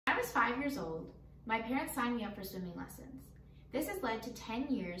was 5 years old, my parents signed me up for swimming lessons. This has led to 10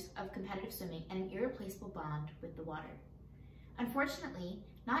 years of competitive swimming and an irreplaceable bond with the water. Unfortunately,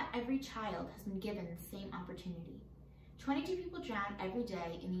 not every child has been given the same opportunity. 22 people drown every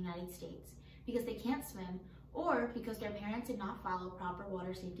day in the United States because they can't swim or because their parents did not follow proper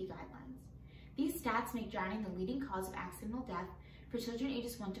water safety guidelines. These stats make drowning the leading cause of accidental death for children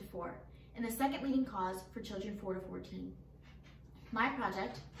ages 1 to 4, and the second leading cause for children 4 to 14. My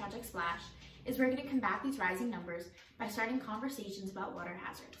project, Project Splash, is working to combat these rising numbers by starting conversations about water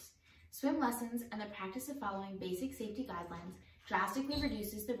hazards. Swim lessons and the practice of following basic safety guidelines drastically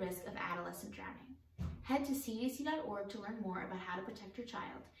reduces the risk of adolescent drowning. Head to cdc.org to learn more about how to protect your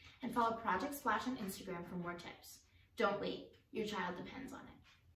child and follow Project Splash on Instagram for more tips. Don't wait, your child depends on it.